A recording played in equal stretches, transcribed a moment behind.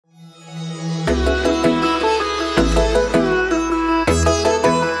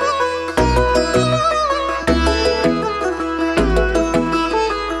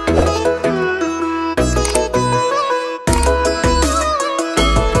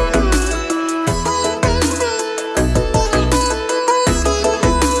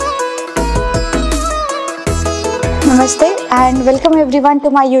Namaste and welcome everyone to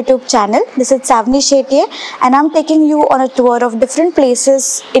my YouTube channel. This is Sawani Shetye and I'm taking you on a tour of different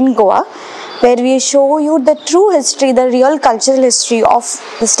places in Goa where we show you the true history, the real cultural history of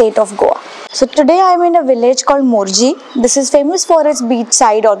the state of Goa. So today I'm in a village called Morjai. This is famous for its beach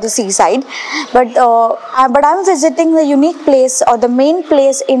side or the seaside, but I'm visiting the unique place or the main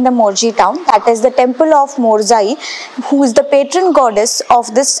place in the Morjai town, that is the temple of Morjai, who is the patron goddess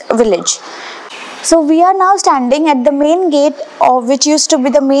of this village. So we are now standing at the main gate of which used to be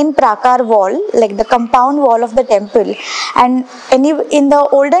the main prakar wall, like the compound wall of the temple, and in the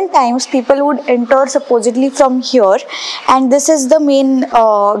olden times people would enter supposedly from here, and this is the main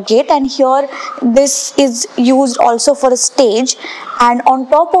gate, and here this is used also for a stage, and on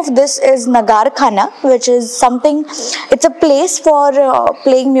top of this is Nagar Khana, which is something, it's a place for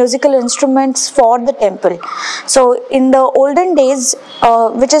playing musical instruments for the temple. So in the olden days,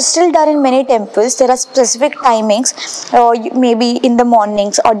 which is still done in many temples, there are specific timings, maybe in the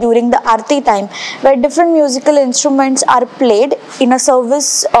mornings or during the Aarti time, where different musical instruments are played in a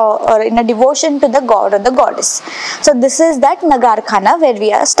service or in a devotion to the god or the goddess. So this is that Nagar Khana where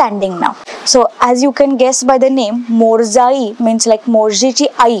we are standing now. So as you can guess by the name, Morjai means like Morjai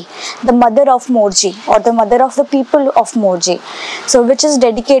Ai, the mother of Morjai or the mother of the people of Morjai. So which is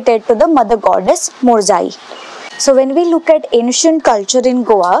dedicated to the mother goddess Morjai. So when we look at ancient culture in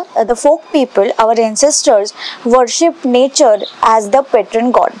Goa, the folk people, our ancestors, worship nature as the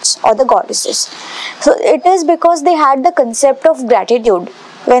patron gods or the goddesses. So it is because they had the concept of gratitude.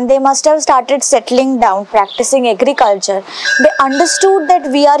 When they must have started settling down, practicing agriculture, they understood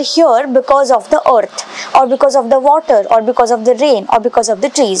that we are here because of the earth, or because of the water, or because of the rain, or because of the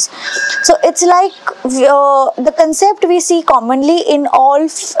trees. So it's like the concept we see commonly in all,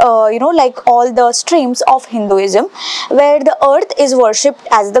 like all the streams of Hinduism, where the earth is worshipped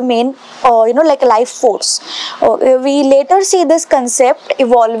as the main, like life force. We later see this concept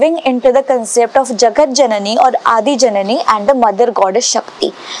evolving into the concept of Jagat Janani or Adi Janani and the mother goddess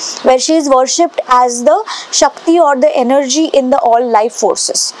Shakti, where she is worshipped as the Shakti or the energy in the all life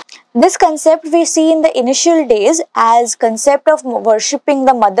forces. This concept we see in the initial days as concept of worshipping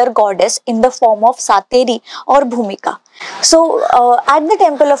the mother goddess in the form of Sateri or Bhumika. So at the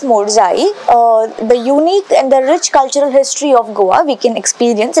temple of Morjai, the unique and the rich cultural history of Goa we can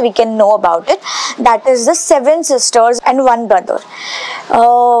experience, we can know about it. That is the 7 sisters and 1 brother.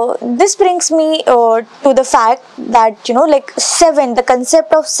 This brings me to the fact that, like 7, the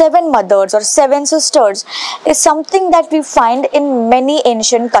concept of 7 mothers or 7 sisters is something that we find in many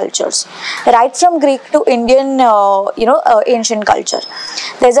ancient cultures, right from Greek to Indian, ancient culture.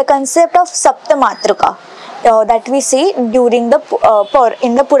 There is a concept of Saptamatrika that we see during the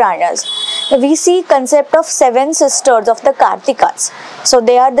in the Puranas. We see concept of 7 sisters of the Kartikas. So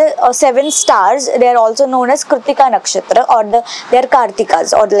they are the 7 stars. They are also known as Kritika Nakshatra, or they are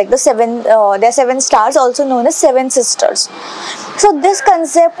Kartikas, or like the 7 they are 7 stars, also known as 7 sisters. So this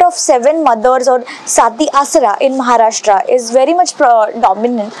concept of 7 mothers or Sati Asara in Maharashtra is very much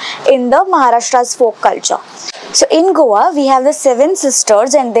dominant in the Maharashtra's folk culture. So in Goa, we have the 7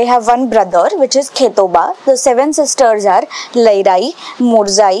 sisters and they have 1 brother, which is Khetoba. The 7 sisters are Lairai,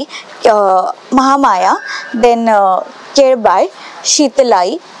 Morjai, Mahamaya, then Kerbai,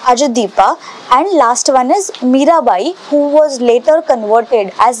 Sheetalai, Ajadeepa, and last one is Mirabai, who was later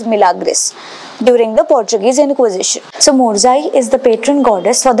converted as Milagres during the Portuguese Inquisition. So Morjai is the patron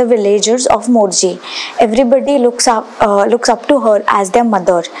goddess for the villagers of Morjai. Everybody looks up to her as their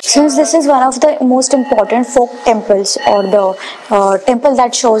mother. Since this is one of the most important folk temples, or the temple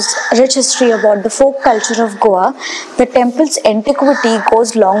that shows rich history about the folk culture of Goa, the temple's antiquity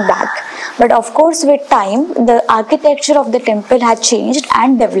goes long back. But of course, with time, the architecture of the temple had changed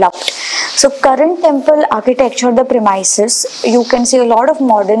and developed. So current temple architecture, the premises, you can see a lot of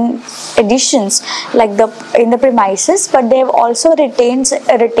modern additions like in the premises, but they have also retained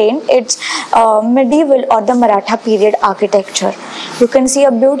its medieval or the Maratha period architecture. You can see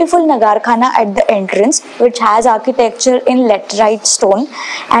a beautiful Nagar Khana at the entrance, which has architecture in laterite stone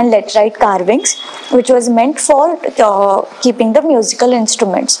and laterite carvings, which was meant for keeping the musical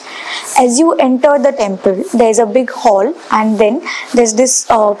instruments. As you enter the temple, there is a big hall, and then there's this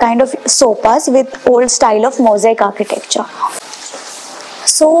kind of sopas with old style of mosaic architecture.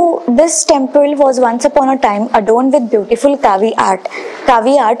 So this temple was once upon a time adorned with beautiful Kaavi art.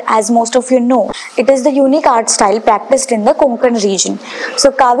 Kaavi art, as most of you know, It is the unique art style practiced in the Konkan region. So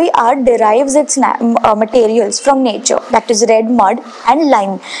Kaavi art derives its materials from nature, that is red mud and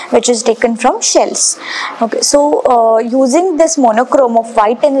lime, which is taken from shells. Okay, so using this monochrome of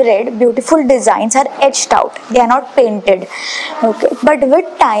white and red, beautiful designs are etched out. They are not painted. Okay, but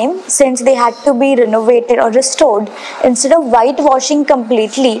with time, since they had to be renovated or restored, instead of whitewashing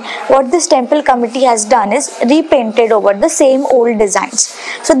completely, what this temple committee has done is repainted over the same old designs.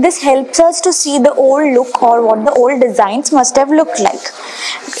 So this helps us to see the old look or what the old designs must have looked like.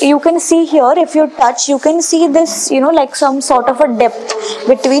 You can see here, if you touch, you can see this, like some sort of a depth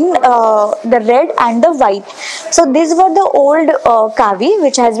between the red and the white. So these were the old Kaavi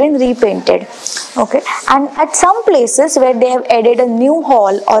which has been repainted. Okay, and at some places where they have added a new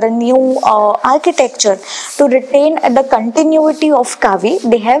hall or a new architecture to retain the continuity of Kaavi,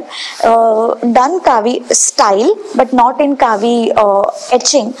 they have done Kaavi style, but not in Kaavi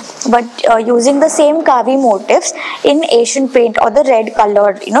etching, but using the same Kaavi motifs in Asian paint or the red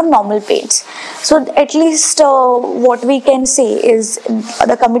colored normal paints. So at least what we can say is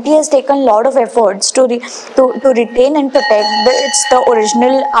the committee has taken a lot of efforts to retain and protect the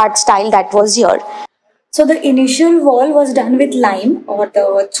original art style that was here. So the initial wall was done with lime, or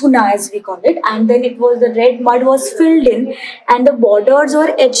the chuna as we call it, and then the red mud was filled in and the borders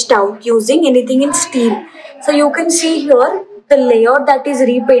were etched out using anything in steel. So you can see here the layer that is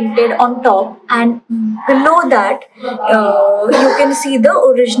repainted on top, and below that you can see the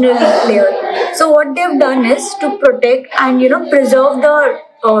original layer. So what they've done is to protect and preserve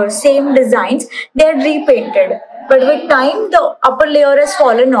the same designs. They're repainted, but with time the upper layer has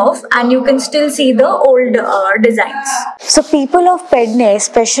fallen off and you can still see the old designs. So people of Pedne,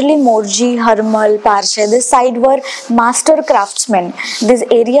 especially Morji, Harmal, Parshe, this side were master craftsmen. These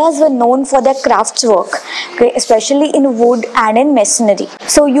areas were known for their crafts work, okay, especially in wood and in masonry.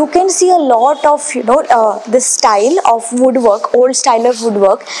 So you can see a lot of this style of woodwork, old style of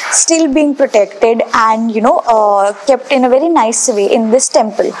woodwork, still being protected and kept in a very nice way in this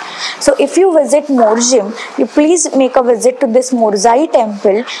temple. So if you visit Morjim, you please make a visit to this Morjai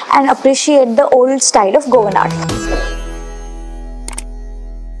temple and appreciate the old style of Goan art.